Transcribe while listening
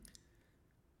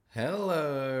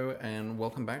Hello, and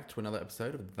welcome back to another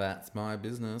episode of That's My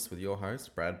Business with your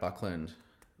host, Brad Buckland.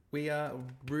 We are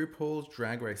RuPaul's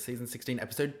Drag Race Season 16,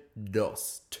 Episode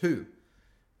 2.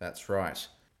 That's right.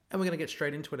 And we're going to get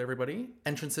straight into it, everybody.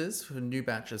 Entrances for a new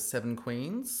batch of 7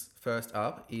 queens. First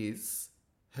up is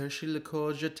Hershey Le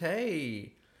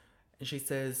Courgette. And she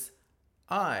says,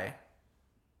 I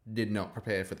did not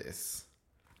prepare for this.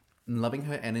 Loving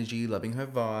her energy, loving her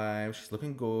vibe. She's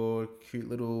looking good. Cute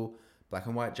little black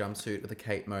and white jumpsuit with a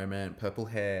cape moment, purple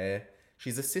hair.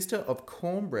 She's a sister of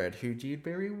Cornbread, who did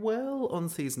very well on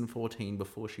season 14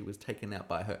 before she was taken out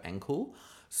by her ankle.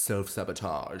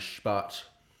 Self-sabotage. But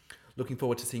looking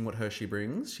forward to seeing what Hershey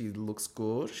brings. She looks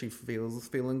good. She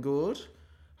feeling good.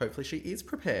 Hopefully she is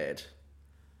prepared.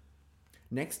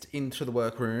 Next, into the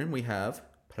workroom, we have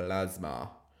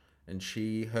Plasma. And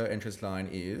her entrance line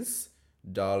is,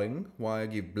 darling, why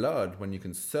give blood when you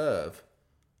can serve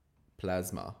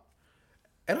plasma?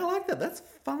 And I like that. That's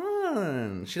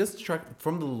fun. She doesn't strike,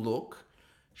 from the look,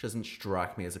 she doesn't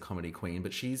strike me as a comedy queen,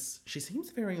 but she seems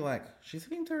very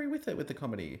with it with the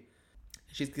comedy.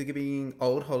 She's giving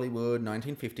old Hollywood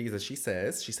 1950s, as she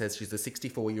says. She says she's a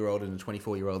 64-year-old in a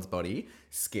 24-year-old's body.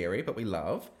 Scary, but we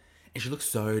love. And she looks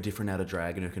so different out of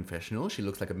drag in her confessional. She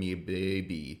looks like a mere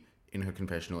baby in her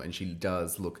confessional, and she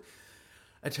does look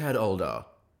a tad older,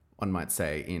 one might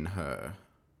say, in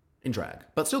drag.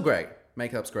 But still great.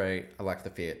 Makeup's great. I like the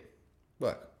fit.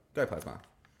 Work. Go Plasma.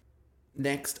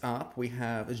 Next up, we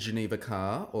have Geneva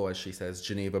Carr, or as she says,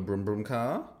 Geneva Brum Brum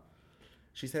Carr.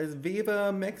 She says,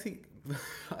 Viva Mexico.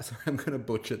 Sorry, I'm going to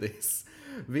butcher this.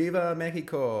 Viva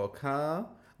Mexico,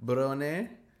 cabrone.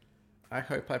 I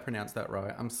hope I pronounced that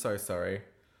right. I'm so sorry.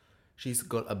 She's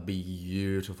got a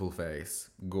beautiful face.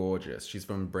 Gorgeous. She's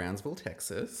from Brownsville,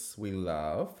 Texas. We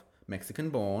love. Mexican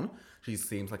born. She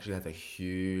seems like she has a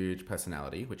huge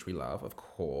personality, which we love, of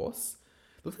course.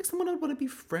 Looks like someone I'd want to be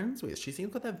friends with. She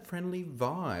seems got that friendly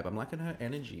vibe. I'm liking her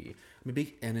energy. I'm a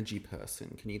big energy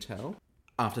person. Can you tell?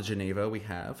 After Geneva, we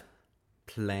have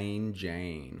Plain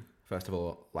Jane. First of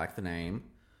all, like the name.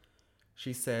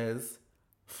 She says,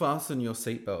 fasten your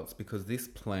seatbelts because this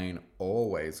plane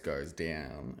always goes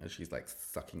down. As she's like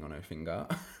sucking on her finger.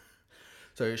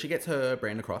 So she gets her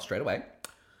brand across straight away.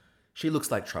 She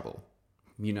looks like trouble.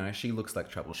 You know, she looks like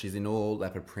trouble. She's in all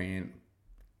leopard print,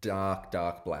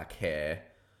 dark black hair.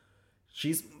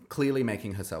 She's clearly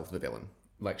making herself the villain.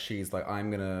 Like, she's like, I'm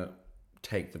going to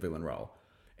take the villain role.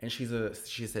 And she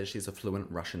says she's a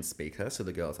fluent Russian speaker, so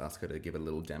the girls ask her to give a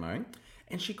little demo.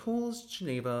 And she calls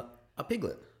Geneva a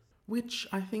piglet, which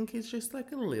I think is just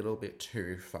like a little bit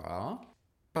too far.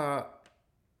 But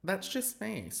that's just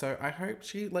me. So I hope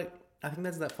I think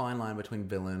there's that fine line between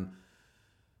villain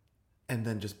and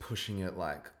then just pushing it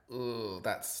like, ugh,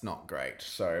 that's not great.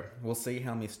 So we'll see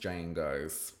how Miss Jane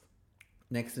goes.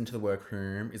 Next into the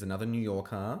workroom is another New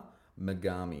Yorker,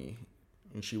 Megami.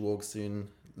 And she walks in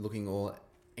looking all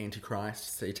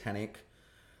antichrist, satanic,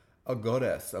 a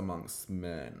goddess amongst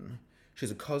men.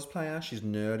 She's a cosplayer, she's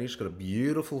nerdy, she's got a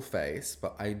beautiful face,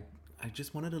 but I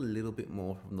just wanted a little bit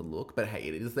more from the look. But hey,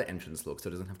 it is the entrance look, so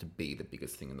it doesn't have to be the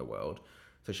biggest thing in the world.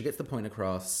 So she gets the point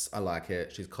across. I like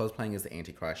it. She's cosplaying as the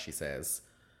Antichrist, she says.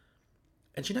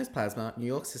 And she knows Plasma. New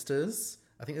York sisters.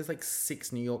 I think there's like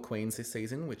 6 New York queens this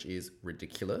season, which is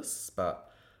ridiculous. But,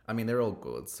 I mean, they're all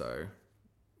good, so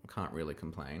I can't really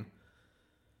complain.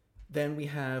 Then we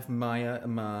have Maya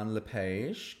Iman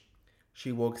Lepage.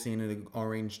 She walks in an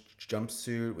orange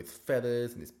jumpsuit with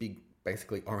feathers and this big,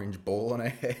 basically orange ball on her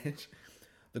head.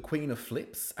 The queen of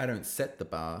flips. I don't set the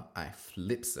bar, I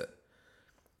flips it.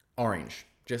 Orange.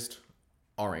 Just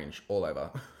orange all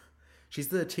over. She's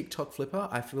the TikTok flipper.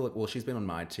 I feel like, well, she's been on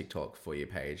my TikTok For You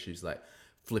page. She's like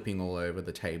flipping all over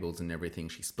the tables and everything.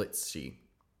 She splits, she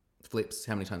flips.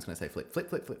 How many times can I say flip? Flip,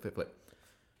 flip, flip, flip, flip.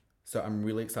 So I'm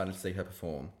really excited to see her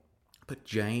perform. But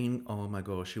Jane, oh my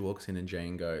gosh, she walks in and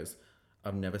Jane goes,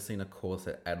 I've never seen a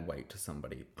corset add weight to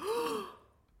somebody.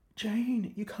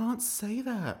 Jane, you can't say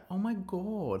that. Oh my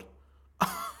God.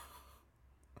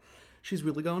 She's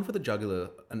really going for the jugular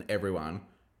and everyone.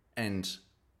 And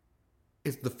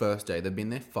it's the first day. They've been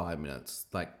there 5 minutes.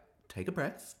 Like, take a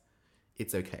breath.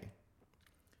 It's okay.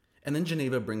 And then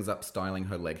Geneva brings up styling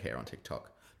her leg hair on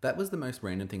TikTok. That was the most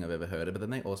random thing I've ever heard of. But then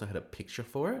they also had a picture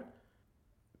for it.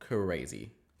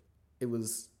 Crazy. It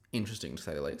was interesting, to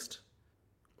say the least.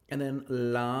 And then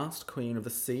last queen of the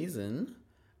season,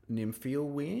 Nymphia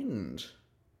Wind.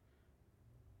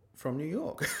 From New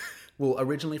York. Well,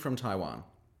 originally from Taiwan.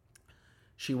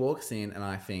 She walks in and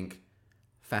I think,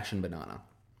 fashion banana.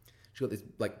 She got this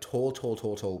like tall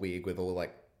wig with all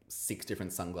like 6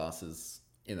 different sunglasses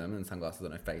in them and sunglasses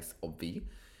on her face, obvi.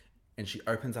 and she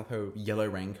opens up her yellow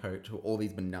raincoat to all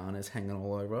these bananas hanging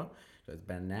all over. She goes,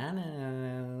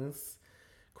 bananas.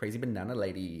 Crazy banana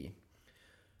lady.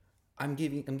 I'm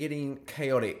getting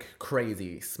chaotic,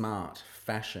 crazy, smart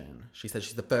fashion. She said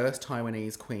she's the first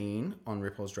Taiwanese queen on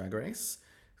RuPaul's Drag Race,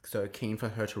 so keen for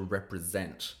her to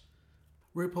represent.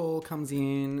 RuPaul comes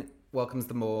in, welcomes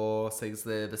them all, sees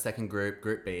the second group,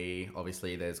 Group B.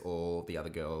 Obviously, there's all the other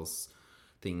girls'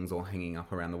 things all hanging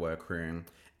up around the workroom.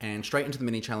 And straight into the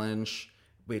mini challenge,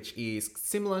 which is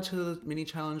similar to the mini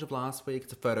challenge of last week.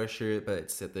 It's a photo shoot, but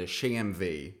it's at the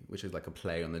SheMV, which is like a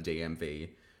play on the DMV,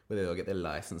 where they all get their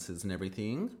licenses and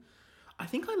everything. I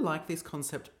think I like this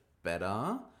concept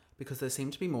better because there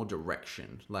seemed to be more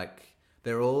direction. Like,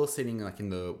 they're all sitting like in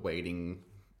the waiting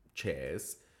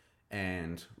chairs,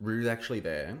 and Rue's actually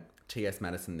there, T.S.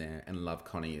 Madison there, and Love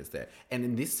Connie is there. And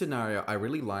in this scenario, I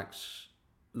really liked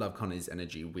Love Connie's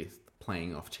energy with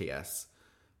playing off T.S.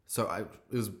 So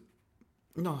it was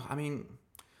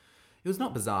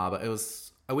not bizarre, but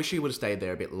I wish she would have stayed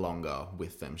there a bit longer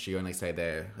with them. She only stayed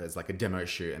there as like a demo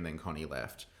shoot and then Connie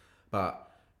left. But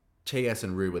T.S.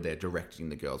 and Rue were there directing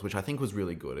the girls, which I think was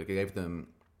really good. It gave them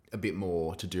a bit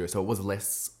more to do, so it was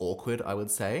less awkward, I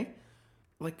would say.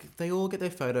 Like, they all get their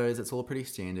photos, it's all pretty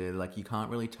standard. Like, you can't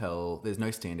really tell, there's no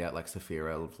standout like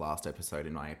Saphira last episode,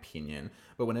 in my opinion.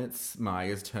 But when it's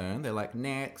Maya's turn, they're like,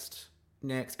 next,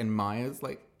 and Maya's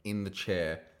like in the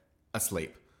chair,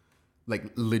 asleep.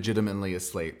 Like, legitimately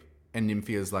asleep. And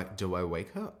Nymphia's like, do I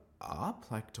wake her up?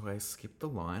 Like, do I skip the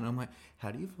line? I'm like,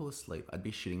 how do you fall asleep? I'd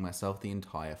be shitting myself the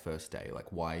entire first day. Like,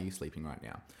 why are you sleeping right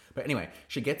now? But anyway,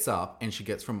 she gets up and she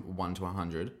gets from 1 to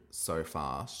 100 so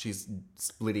fast. She's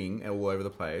splitting all over the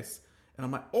place. And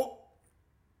I'm like, oh,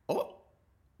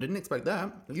 didn't expect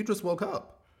that. You just woke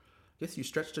up. Guess you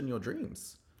stretched in your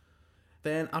dreams.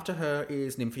 Then after her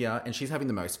is Nymphia, and she's having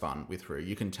the most fun with Rue.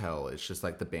 You can tell it's just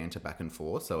like the banter back and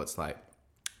forth. So it's like,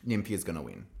 Nymphia's gonna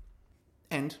win.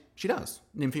 And she does.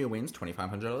 Nymphia wins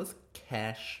 $2,500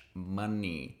 cash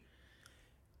money.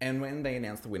 And when they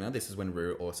announce the winner, this is when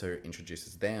Rue also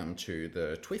introduces them to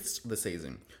the twist of the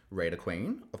season. Raider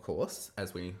Queen, of course,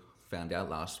 as we found out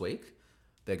last week.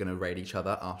 They're going to raid each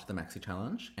other after the Maxi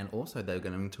Challenge. And also they're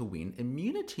going to win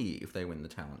immunity if they win the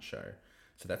talent show.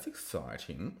 So that's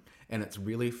exciting. And it's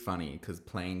really funny because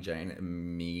Plain Jane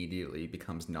immediately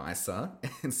becomes nicer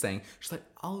and saying, she's like,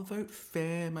 I'll vote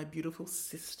fair, my beautiful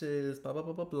sisters, blah, blah,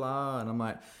 blah, blah, blah. And I'm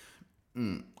like,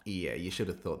 yeah, you should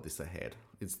have thought this ahead.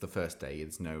 It's the first day.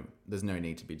 There's no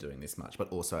need to be doing this much. But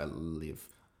also I live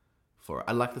for it.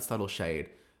 I like the subtle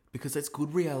shade because it's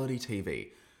good reality TV.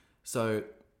 So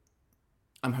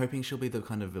I'm hoping she'll be the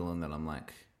kind of villain that I'm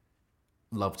like,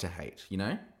 love to hate, you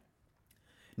know?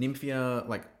 Nymphia,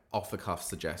 like, off the cuff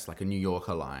suggests, like, a New York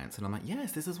alliance. And I'm like,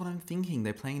 yes, this is what I'm thinking.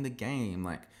 They're playing the game.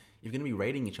 Like, if you're going to be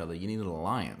raiding each other, you need an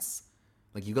alliance.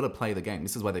 Like, you got to play the game.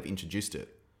 This is why they've introduced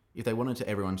it. If they wanted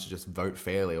everyone to just vote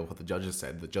fairly or what the judges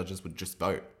said, the judges would just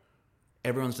vote.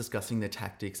 Everyone's discussing their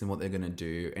tactics and what they're going to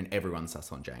do, and everyone's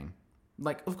sus on Jane.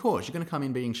 Like, of course, you're going to come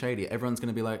in being shady. Everyone's going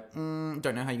to be like, don't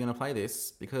know how you're going to play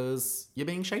this because you're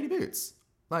being shady boots.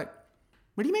 Like,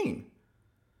 what do you mean?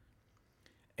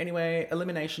 Anyway,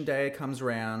 Elimination Day comes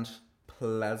around.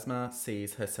 Plasma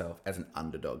sees herself as an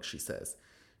underdog, she says.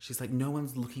 She's like, no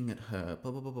one's looking at her,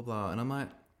 blah, blah, blah, blah, blah. And I'm like,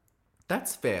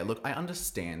 that's fair. Look, I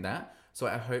understand that. So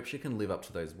I hope she can live up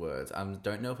to those words. I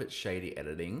don't know if it's shady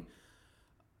editing.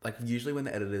 Like, usually when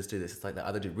the editors do this, it's like they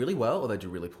either do really well or they do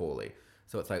really poorly.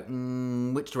 So it's like,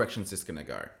 which direction is this going to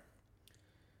go?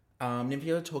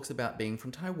 Nymphia talks about being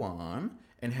from Taiwan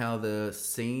and how the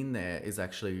scene there is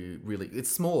actually really... It's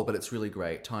small, but it's really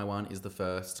great. Taiwan is the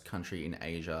first country in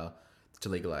Asia to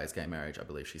legalize gay marriage, I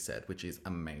believe she said, which is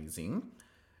amazing.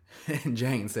 And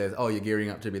Jane says, oh, you're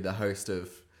gearing up to be the host of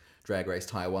Drag Race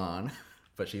Taiwan.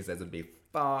 But she says it'd be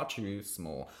far too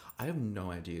small. I have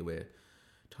no idea where...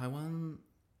 Taiwan...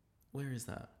 Where is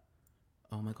that?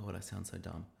 Oh my god, I sound so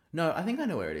dumb. No, I think I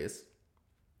know where it is.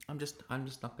 I'm just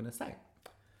not going to say.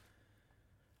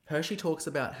 Hershey talks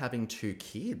about having 2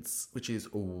 kids, which is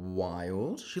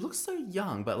wild. She looks so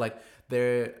young, but like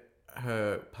they're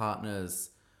her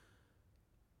partner's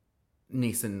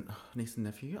niece and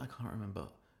nephew. I can't remember.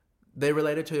 They're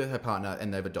related to her partner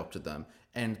and they've adopted them.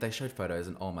 And they showed photos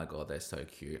and oh my god, they're so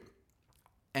cute.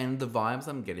 And the vibes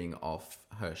I'm getting off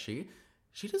Hershey,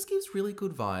 she just gives really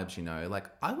good vibes, you know. Like,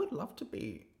 I would love to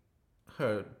be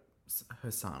her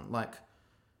son. Like,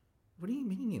 what do you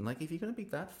mean? Like, if you're going to be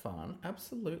that fun,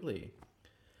 absolutely.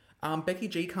 Becky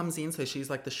G comes in, so she's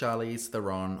like the Charlize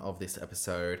Theron of this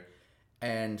episode.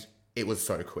 And it was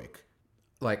so quick.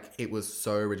 Like, it was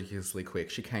so ridiculously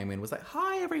quick. She came in, was like,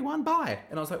 hi everyone, bye.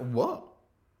 And I was like, what?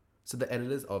 So the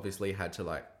editors obviously had to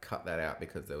like cut that out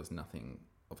because there was nothing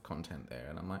of content there.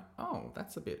 And I'm like, oh,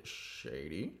 that's a bit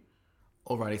shady.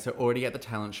 Alrighty, so already at the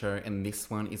talent show, and this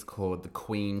one is called the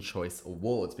Queen Choice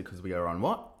Awards because we are on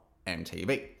what?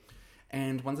 MTV.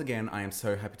 And once again, I am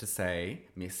so happy to say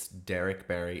Miss Derek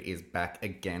Berry is back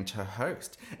again to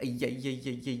host. Yeah, yeah,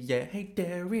 yeah, yeah, yeah. Hey,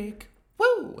 Derek.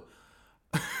 Woo!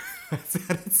 That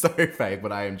sounded so fake,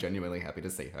 but I am genuinely happy to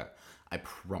see her. I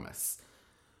promise.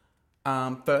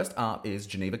 First up is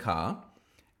Geneva Carr,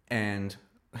 and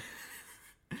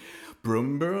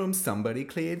broom broom, somebody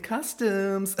cleared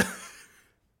customs.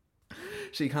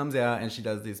 She comes out and she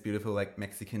does this beautiful like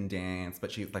Mexican dance,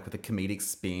 but she's like with a comedic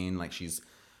spin, like she's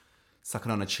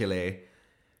sucking on a chili.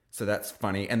 So that's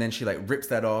funny. And then she like rips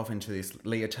that off into this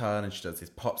leotard and she does this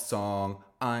pop song,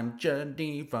 I'm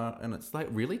Geneva. And it's like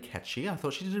really catchy. I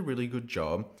thought she did a really good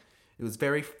job. It was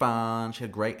very fun. She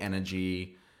had great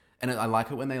energy. And I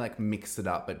like it when they like mix it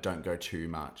up but don't go too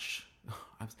much.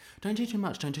 Don't do too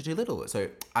much, don't do too little. So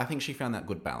I think she found that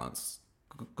good balance.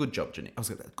 Good job, Geneva.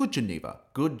 Good Geneva.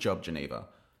 Good job, Geneva.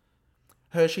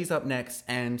 Hershey's up next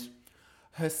and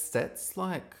her set's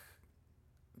like,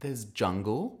 there's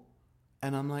jungle.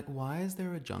 And I'm like, why is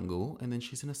there a jungle? And then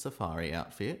she's in a safari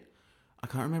outfit. I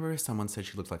can't remember if someone said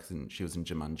she looked like she was in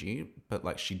Jumanji, but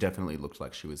like she definitely looked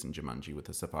like she was in Jumanji with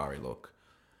a safari look.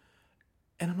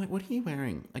 And I'm like, what are you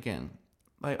wearing? Again,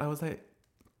 like I was like,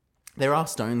 there are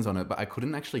stones on it, but I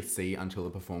couldn't actually see until the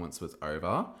performance was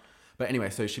over. But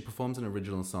anyway, so she performs an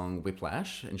original song,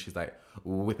 Whiplash, and she's like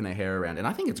whipping her hair around. And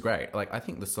I think it's great. Like, I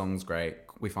think the song's great.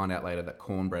 We find out later that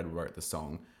Cornbread wrote the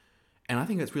song. And I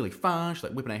think it's really fun. She's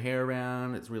like whipping her hair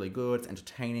around. It's really good. It's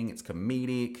entertaining. It's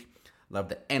comedic. Love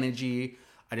the energy.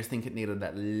 I just think it needed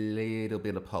that little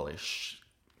bit of polish.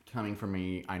 Coming from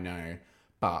me, I know.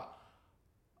 But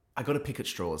I got to pick at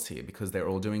straws here because they're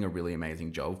all doing a really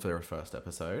amazing job for their first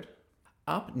episode.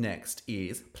 Up next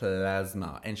is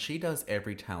Plasma, and she does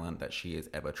every talent that she has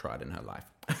ever tried in her life.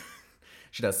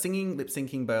 She does singing, lip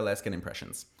syncing, burlesque, and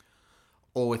impressions,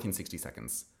 all within 60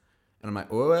 seconds. And I'm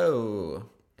like, whoa.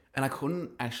 And I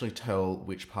couldn't actually tell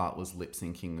which part was lip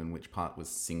syncing and which part was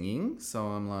singing. So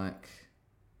I'm like,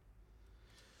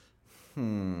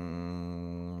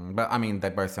 But I mean, they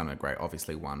both sounded great.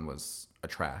 Obviously, one was a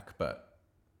track, but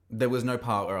there was no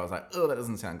part where I was like, oh, that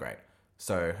doesn't sound great.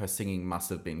 So her singing must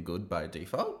have been good by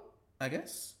default, I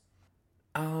guess.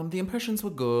 The impressions were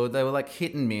good. They were like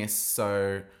hit and miss.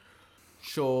 So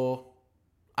sure,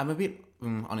 I'm a bit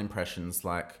on impressions.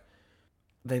 Like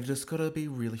they've just got to be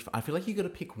really fun. I feel like you got to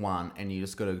pick one and you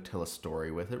just got to tell a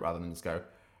story with it rather than just go,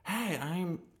 hey,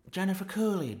 I'm Jennifer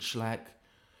Coolidge. Like,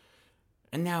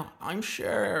 and now I'm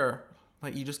sure.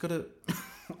 Like you just got to,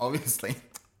 obviously,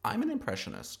 I'm an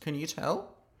impressionist. Can you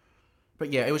tell?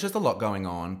 But yeah, it was just a lot going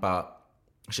on, but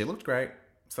she looked great,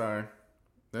 so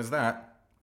there's that.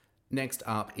 Next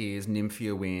up is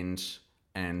Nymphia Wind,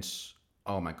 and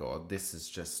oh my god, this is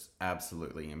just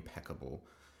absolutely impeccable.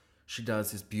 She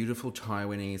does this beautiful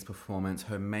Taiwanese performance.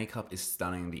 Her makeup is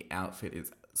stunning. The outfit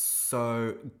is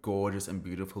so gorgeous and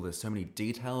beautiful. There's so many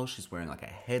details. She's wearing like a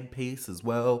headpiece as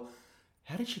well.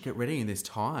 How did she get ready in this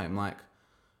time? Like,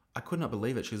 I could not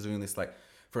believe it. She was doing this like,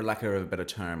 for lack of a better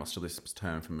term, I'll steal this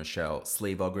term from Michelle,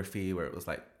 sleeveography, where it was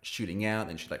like shooting out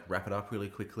and she'd like wrap it up really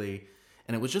quickly.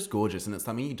 And it was just gorgeous. And it's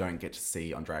something you don't get to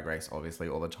see on Drag Race, obviously,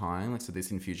 all the time. Like, so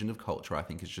this infusion of culture, I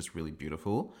think, is just really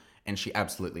beautiful. And she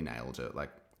absolutely nailed it.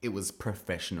 Like, it was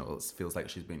professional. It feels like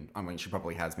she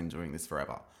probably has been doing this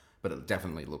forever, but it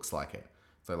definitely looks like it.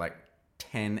 So like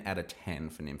 10 out of 10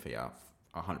 for Nymphia,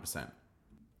 100%.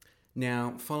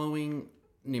 Now, following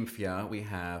Nymphia, we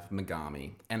have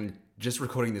Megami. And just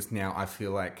recording this now, I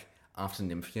feel like after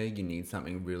Nymphia, you need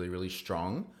something really, really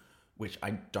strong, which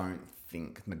I don't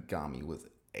think Megami was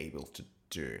able to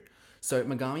do. So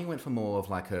Megami went for more of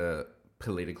like a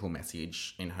political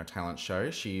message in her talent show.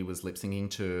 She was lip singing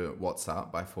to What's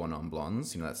Up by Four Non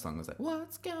Blondes. You know, that song was like,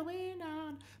 what's going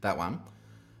on? That one.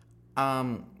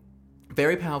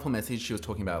 Very powerful message. She was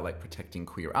talking about like protecting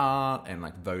queer art and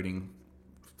like voting.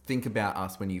 Think about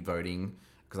us when you're voting,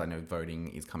 because I know voting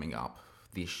is coming up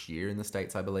this year in the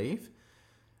States, I believe.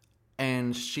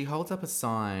 And she holds up a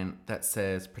sign that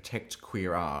says, protect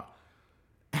queer art.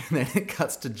 And then it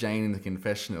cuts to Jane in the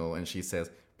confessional and she says,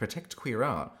 protect queer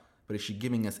art, but is she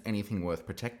giving us anything worth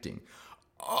protecting?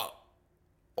 Oh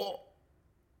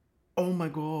my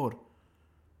God.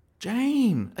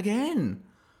 Jane, again.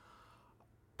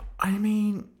 I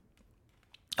mean,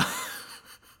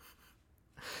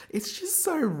 it's just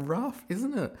so rough,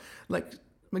 isn't it? Like,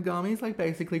 Megami's like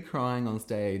basically crying on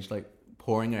stage, like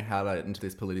pouring her heart out into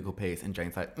this political piece, and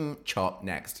Jane's like, chop,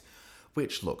 next.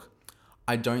 Which, look,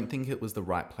 I don't think it was the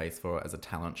right place for her as a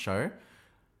talent show.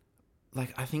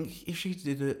 Like, I think if she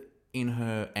did it in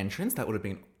her entrance, that would have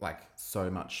been like so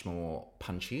much more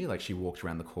punchy. Like, she walked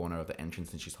around the corner of the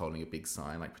entrance and she's holding a big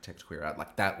sign like "Protect Queer Art."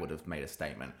 Like, that would have made a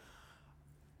statement.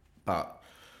 But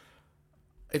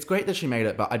it's great that she made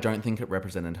it, but I don't think it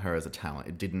represented her as a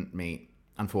talent. It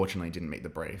unfortunately didn't meet the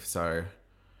brief. So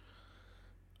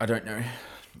I don't know.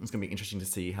 It's going to be interesting to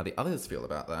see how the others feel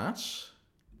about that.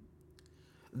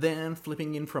 Then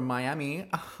flipping in from Miami,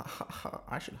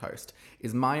 I should host,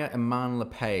 is Maya Iman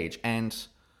LePage. And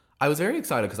I was very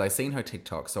excited because I've seen her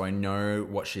TikTok, so I know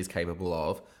what she's capable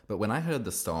of. But when I heard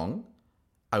the song,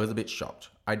 I was a bit shocked.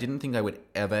 I didn't think I would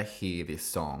ever hear this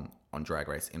song on Drag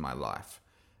Race in my life.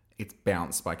 It's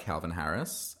Bounce by Calvin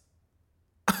Harris.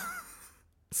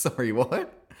 Sorry,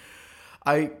 what?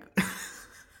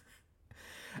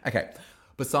 Okay,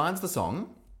 besides the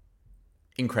song,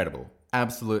 incredible.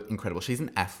 Absolute incredible. She's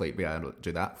an athlete, be able to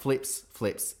do that. Flips,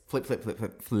 flip, flip, flip,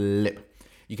 flip, flip.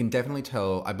 You can definitely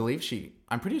tell,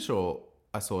 I'm pretty sure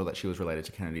I saw that she was related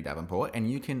to Kennedy Davenport, and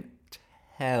you can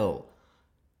tell.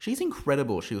 She's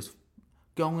incredible. She was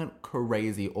going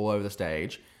crazy all over the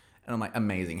stage, and I'm like,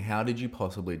 amazing. How did you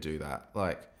possibly do that?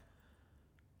 Like,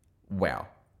 wow.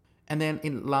 And then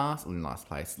in last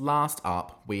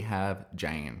up, we have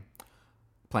Jane.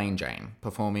 Plain Jane,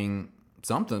 performing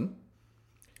something.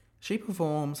 She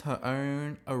performs her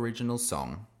own original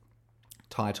song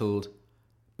titled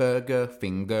Burger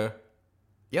Finger.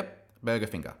 Yep, Burger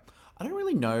Finger. I don't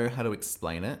really know how to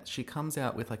explain it. She comes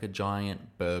out with like a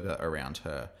giant burger around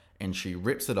her and she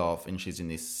rips it off and she's in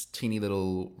this teeny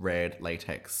little red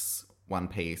latex one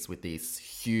piece with this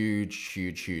huge,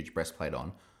 huge, huge breastplate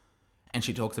on. And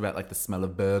she talks about like the smell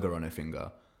of burger on her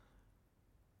finger.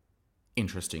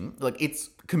 Interesting. Like, it's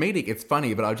comedic, it's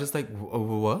funny, but I was just like,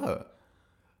 what?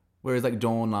 Whereas like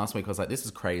Dawn last week, I was like, this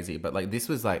is crazy. But like, this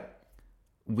was like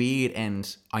weird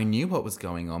and I knew what was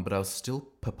going on, but I was still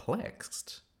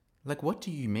perplexed. Like, what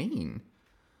do you mean?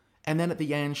 And then at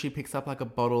the end, she picks up like a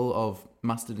bottle of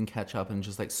mustard and ketchup and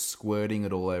just like squirting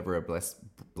it all over her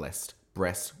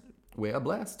we are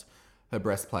blessed, her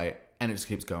breastplate. And it just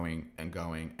keeps going and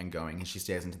going and going. And she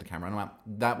stares into the camera. And I'm like,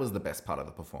 that was the best part of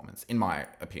the performance, in my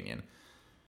opinion.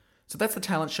 So that's the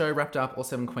talent show wrapped up, all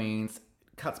 7 queens.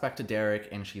 Cuts back to Derek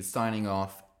and she's signing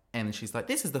off. And she's like,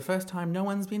 this is the first time no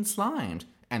one's been slimed.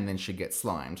 And then she gets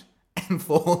slimed and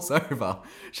falls over.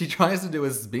 She tries to do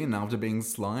a spin after being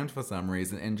slimed for some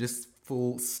reason and just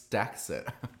full stacks it.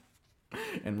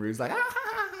 And Rue's like,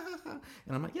 ah!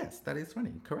 And I'm like, yes, that is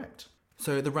funny, correct.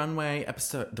 So the runway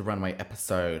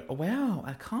episode. Oh, wow,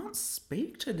 I can't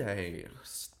speak today.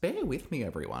 Bear with me,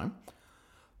 everyone.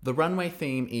 The runway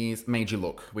theme is Made You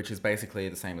Look, which is basically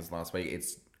the same as last week.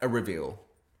 It's a reveal.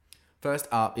 First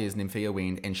up is Nymphia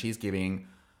Wind, and she's giving,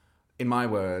 in my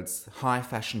words, high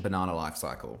fashion banana life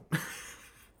cycle.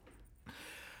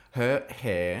 Her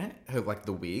hair,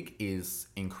 the wig is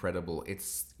incredible.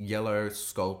 It's yellow,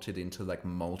 sculpted into like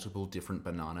multiple different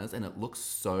bananas, and it looks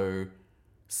so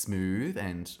smooth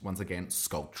and, once again,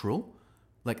 sculptural.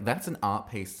 Like, that's an art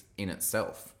piece in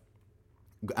itself.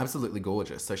 Absolutely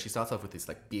gorgeous. So she starts off with this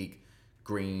like big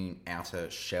green outer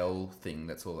shell thing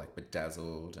that's all like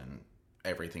bedazzled and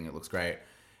everything. It looks great.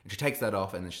 And she takes that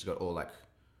off and then she's got all like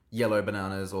yellow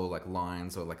bananas or like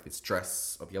lines or like this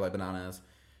dress of yellow bananas.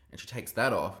 And she takes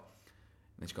that off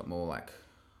and then she's got more like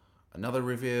another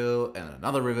reveal and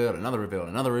another reveal and another reveal and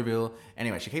another reveal.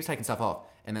 Anyway, she keeps taking stuff off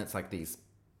and then it's like these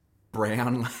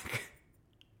brown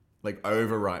like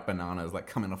overripe bananas like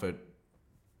coming off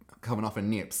her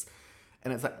nips.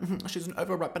 And it's like, she's an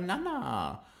overripe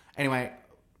banana. Anyway,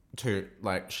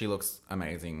 she looks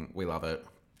amazing. We love it.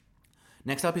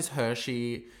 Next up is her.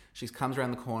 She comes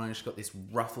around the corner and she's got this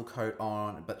ruffle coat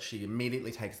on, but she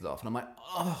immediately takes it off. And I'm like,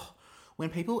 oh, when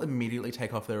people immediately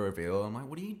take off their reveal, I'm like,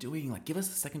 what are you doing? Like, give us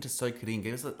a second to soak it in.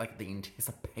 Give us like the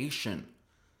anticipation.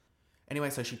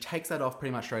 Anyway, so she takes that off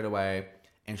pretty much straight away.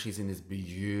 And she's in this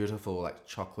beautiful, like,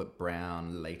 chocolate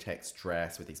brown latex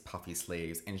dress with these puffy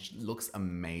sleeves. And she looks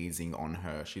amazing on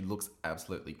her. She looks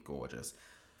absolutely gorgeous.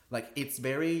 Like, it's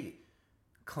very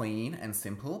clean and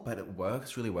simple, but it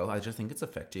works really well. I just think it's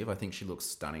effective. I think she looks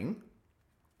stunning.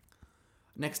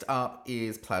 Next up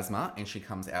is Plasma, and she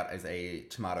comes out as a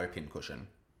tomato pincushion.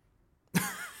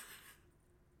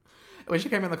 When she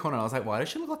came in the corner, I was like, why does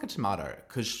she look like a tomato?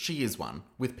 Because she is one,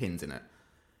 with pins in it.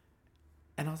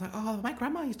 And I was like, oh, my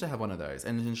grandma used to have one of those.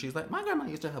 And then she's like, my grandma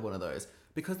used to have one of those.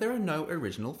 Because there are no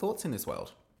original thoughts in this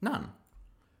world. None.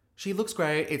 She looks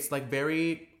great. It's like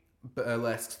very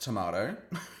burlesque tomato.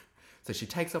 So she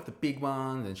takes off the big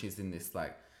one. And she's in this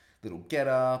like little get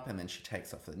up, and then she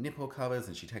takes off the nipple covers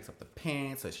and she takes off the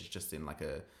pants. So she's just in like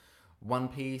a one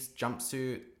piece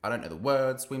jumpsuit. I don't know the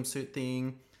word, swimsuit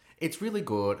thing. It's really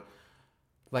good.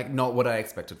 Like, not what I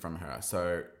expected from her.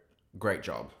 So, great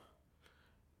job.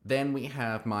 Then we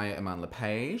have Maya Iman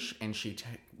LePage, and she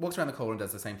walks around the corner and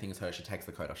does the same thing as her. She takes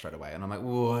the coat off straight away. And I'm like,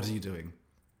 what are you doing?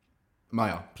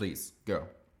 Maya, please, go.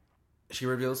 She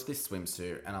reveals this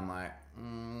swimsuit, and I'm like,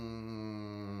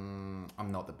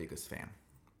 I'm not the biggest fan,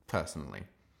 personally.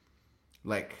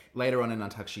 Like, later on in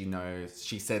Untucked,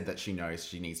 she said that she knows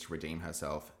she needs to redeem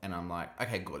herself. And I'm like,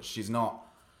 okay, good. She's not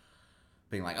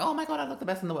being like, oh my God, I look the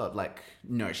best in the world. Like,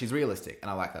 no, she's realistic,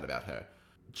 and I like that about her.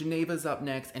 Geneva's up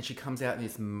next, and she comes out in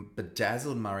this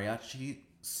bedazzled mariachi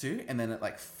suit, and then it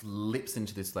like flips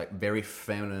into this like very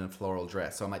feminine floral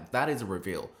dress. So I'm like, that is a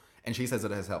reveal. And she says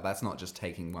it herself, that's not just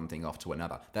taking one thing off to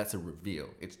another. That's a reveal.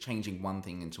 It's changing one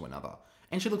thing into another.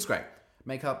 And she looks great.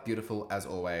 Makeup, beautiful, as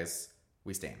always.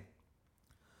 We stand.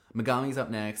 Megami's up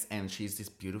next, and she's this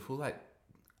beautiful, like,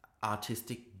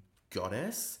 artistic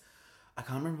goddess. I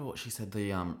can't remember what she said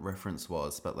the reference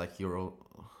was, but, like, you're all...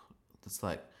 It's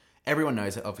like... Everyone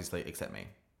knows it, obviously, except me.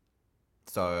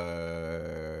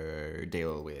 So...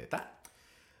 Deal with that.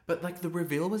 But, like, the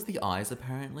reveal was the eyes,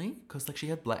 apparently. Because, like, she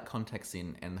had black contacts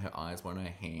in and her eyes were on her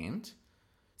hand.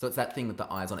 So it's that thing with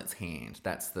the eyes on its hand.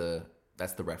 That's the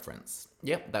reference.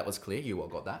 Yep, that was clear. You all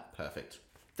got that. Perfect.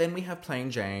 Then we have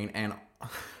Plain Jane, and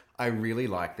I really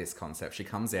like this concept. She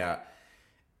comes out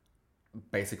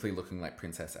basically looking like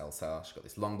Princess Elsa. She's got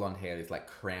this long blonde hair, this, like,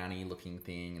 crowny looking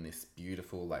thing, and this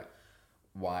beautiful, like,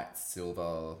 white,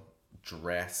 silver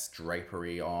dress,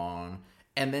 drapery on.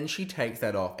 And then she takes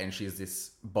that off and she's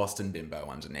this Boston bimbo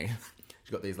underneath.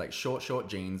 She's got these like short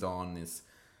jeans on, this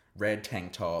red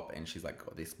tank top, and she's like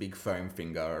got this big foam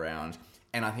finger around.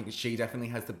 And I think she definitely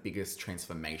has the biggest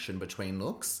transformation between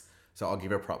looks. So I'll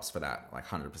give her props for that, like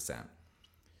 100%.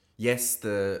 Yes,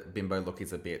 the bimbo look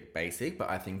is a bit basic, but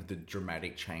I think the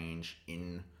dramatic change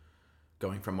in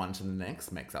going from one to the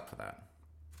next makes up for that.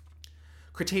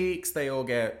 Critiques, they all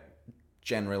get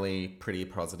generally pretty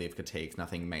positive critiques,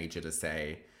 nothing major to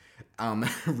say.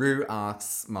 Rue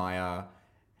asks Maya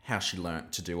how she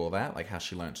learnt to do all that, like how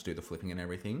she learnt to do the flipping and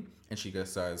everything. And she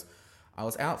just says, I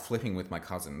was out flipping with my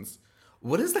cousins.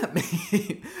 What does that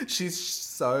mean? She's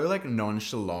so like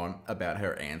nonchalant about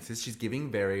her answers. She's giving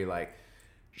very like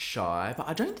shy, but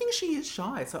I don't think she is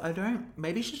shy. So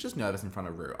maybe she's just nervous in front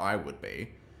of Rue. I would be.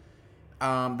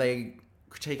 They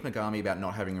critique Megami about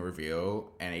not having a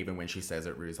reveal, and even when she says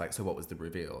it, Rue's like, so what was the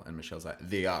reveal? And Michelle's like,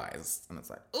 the eyes. And it's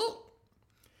like, oh.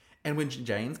 And when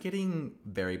Jane's getting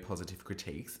very positive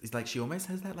critiques, it's like she almost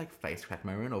has that like face crack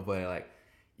moment of where like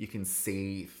you can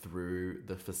see through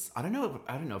the facade. I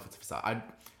don't know if it's a facade.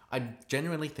 I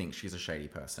genuinely think she's a shady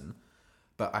person,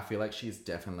 but I feel like she's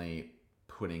definitely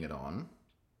putting it on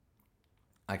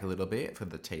like a little bit for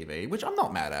the TV, which I'm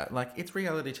not mad at. Like, it's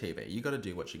reality TV. You got to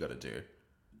do what you got to do.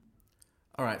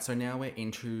 All right, so now we're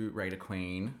into Raider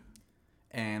Queen,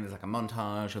 and there's like a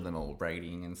montage of them all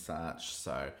raiding and such.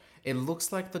 So it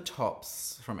looks like the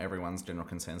tops from everyone's general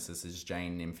consensus is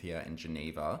Jane, Nymphia, and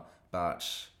Geneva, but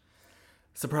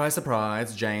surprise,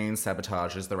 surprise, Jane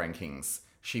sabotages the rankings.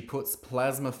 She puts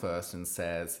Plasma first and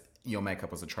says, your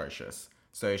makeup was atrocious.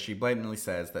 So she blatantly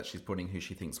says that she's putting who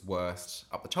she thinks worst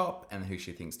up the top and who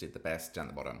she thinks did the best down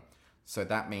the bottom. So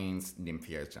that means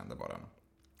Nymphia is down the bottom.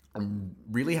 I'm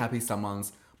really happy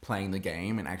someone's playing the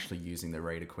game and actually using the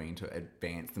Raider Queen to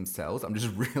advance themselves. I'm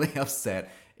just really upset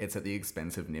it's at the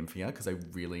expense of Nymphia because I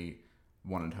really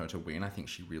wanted her to win. I think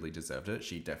she really deserved it.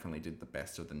 She definitely did the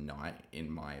best of the night,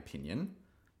 in my opinion.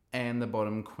 And the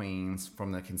bottom queens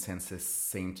from the consensus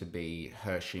seem to be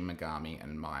Hershey, Megami,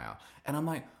 and Maya. And I'm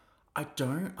like, I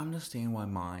don't understand why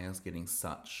Maya's getting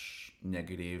such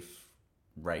negative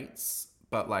rates.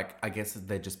 But, like, I guess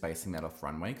they're just basing that off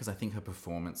Runway because I think her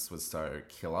performance was so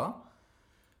killer.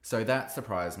 So that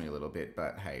surprised me a little bit,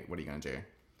 but hey, what are you going to do?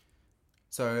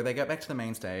 So they get back to the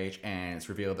main stage and it's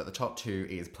revealed that the top two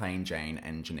is Plain Jane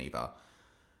and Geneva.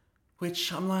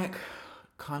 Which I'm like,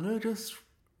 kind of just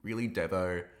really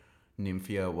Devo.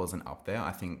 Nymphia wasn't up there.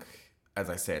 I think, as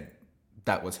I said,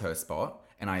 that was her spot.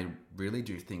 And I really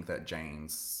do think that Jane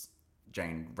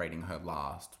rating her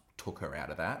last took her out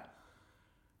of that.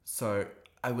 So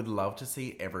I would love to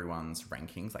see everyone's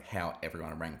rankings, like how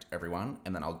everyone ranked everyone,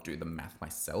 and then I'll do the math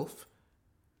myself.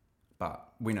 But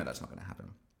we know that's not going to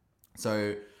happen.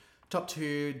 So top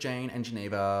two, Jane and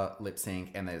Geneva lip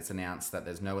sync, and it's announced that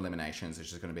there's no eliminations. It's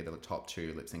just going to be the top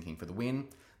two lip syncing for the win.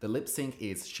 The lip sync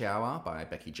is Shower by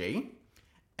Becky G,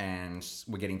 and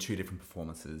we're getting two different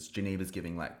performances. Geneva's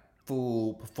giving like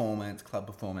full performance, club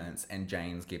performance, and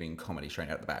Jane's giving comedy straight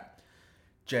out the back.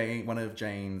 One of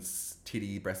Jane's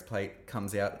titty breastplate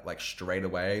comes out like straight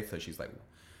away, so she's like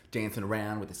dancing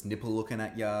around with this nipple looking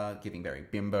at ya, giving very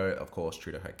bimbo, of course,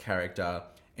 true to her character.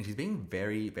 And she's being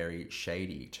very, very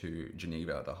shady to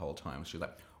Geneva the whole time. She's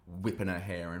like whipping her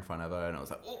hair in front of her, and I was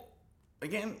like, oh,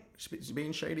 again, she's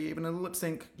being shady even in a lip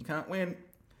sync. You can't win.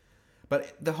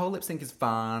 But the whole lip sync is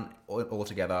fun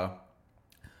altogether.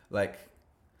 Like,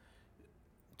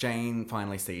 Jane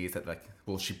finally sees that, like,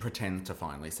 well, she pretends to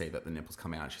finally see that the nipples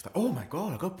come out. She's like, oh my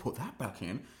God, I got to put that back in.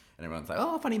 And everyone's like,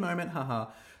 oh, funny moment, haha.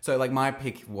 So, like, my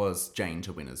pick was Jane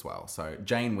to win as well. So,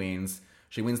 Jane wins.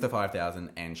 She wins the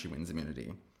 5,000 and she wins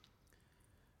immunity.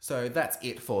 So, that's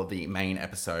it for the main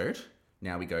episode.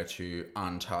 Now we go to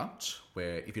Untucked,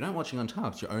 where if you're not watching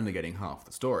Untucked, you're only getting half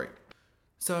the story.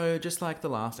 So, just like the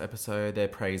last episode, they're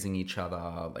praising each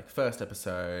other. Like, first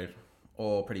episode,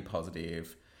 all pretty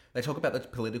positive. They talk about the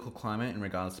political climate in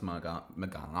regards to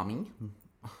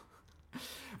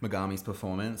Megami's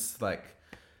performance. Like,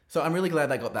 so I'm really glad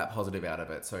they got that positive out of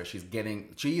it. So she is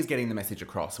getting the message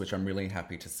across, which I'm really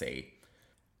happy to see.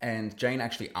 And Jane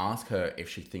actually asked her if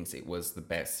she thinks it was the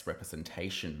best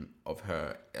representation of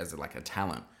her as like a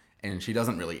talent. And she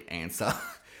doesn't really answer.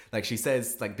 Like, she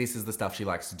says, like, this is the stuff she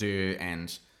likes to do,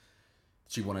 and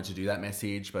she wanted to do that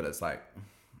message, but it's like,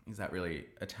 is that really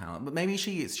a talent? But maybe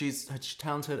she is. She's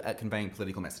talented at conveying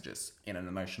political messages in an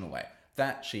emotional way.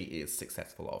 That she is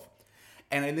successful of.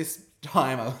 And in this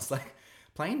time, I was like,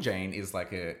 playing Jane is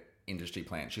like a industry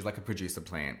plant. She's like a producer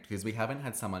plant, because we haven't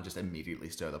had someone just immediately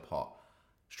stir the pot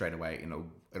straight away in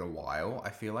a while. I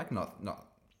feel like no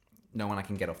one I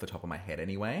can get off the top of my head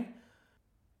anyway.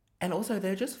 And also,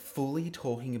 they're just fully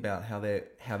talking about how they're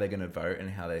going to vote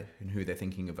and who they're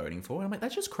thinking of voting for. And I'm like,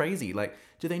 that's just crazy. Like,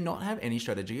 do they not have any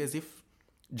strategy? As if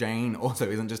Jane also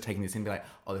isn't just taking this in and be like,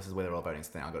 oh, this is where they're all voting,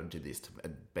 so now I've got to do this to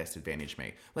best advantage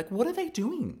me. Like, what are they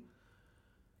doing?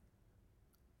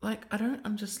 Like, I don't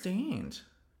understand.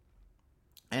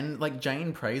 And, like,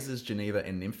 Jane praises Geneva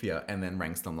and Nymphia and then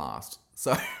ranks them last.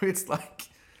 So it's like,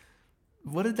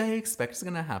 what did they expect is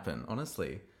going to happen,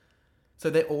 honestly? So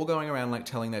they're all going around, like,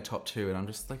 telling their top two, and I'm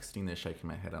just, like, sitting there shaking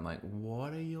my head. I'm like,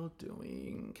 what are you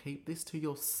doing? Keep this to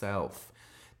yourself.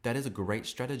 That is a great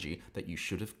strategy that you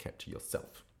should have kept to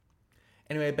yourself.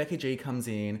 Anyway, Becky G comes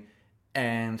in,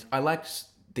 and I liked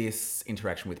this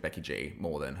interaction with Becky G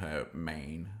more than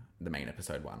the main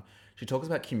episode one. She talks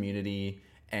about community,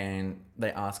 and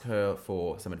they ask her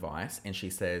for some advice, and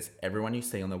she says, everyone you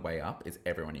see on the way up is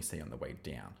everyone you see on the way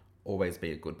down. Always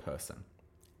be a good person.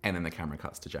 And then the camera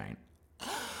cuts to Jane.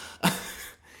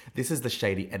 This is the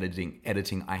shady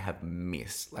editing I have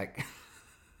missed. Like,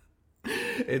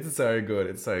 it's so good.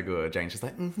 It's so good. Jane's just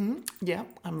like, yeah,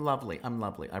 I'm lovely,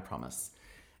 I promise.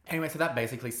 Anyway, so that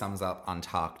basically sums up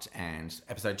Untucked and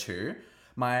episode 2.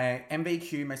 My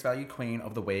MVQ, Most Valued Queen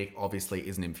of the Week, obviously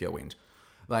is Nymphia Wind.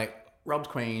 Like, robbed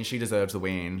queen, she deserves the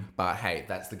win. But hey,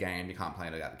 that's the game. You can't play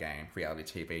it without the game.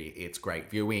 Reality TV, it's great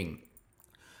viewing.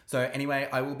 So anyway,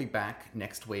 I will be back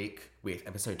next week with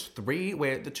episode 3,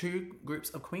 where the two groups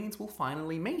of queens will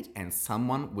finally meet and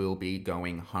someone will be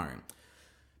going home.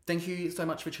 Thank you so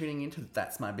much for tuning in to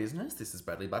That's My Business. This is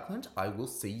Bradley Buckland. I will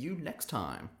see you next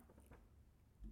time.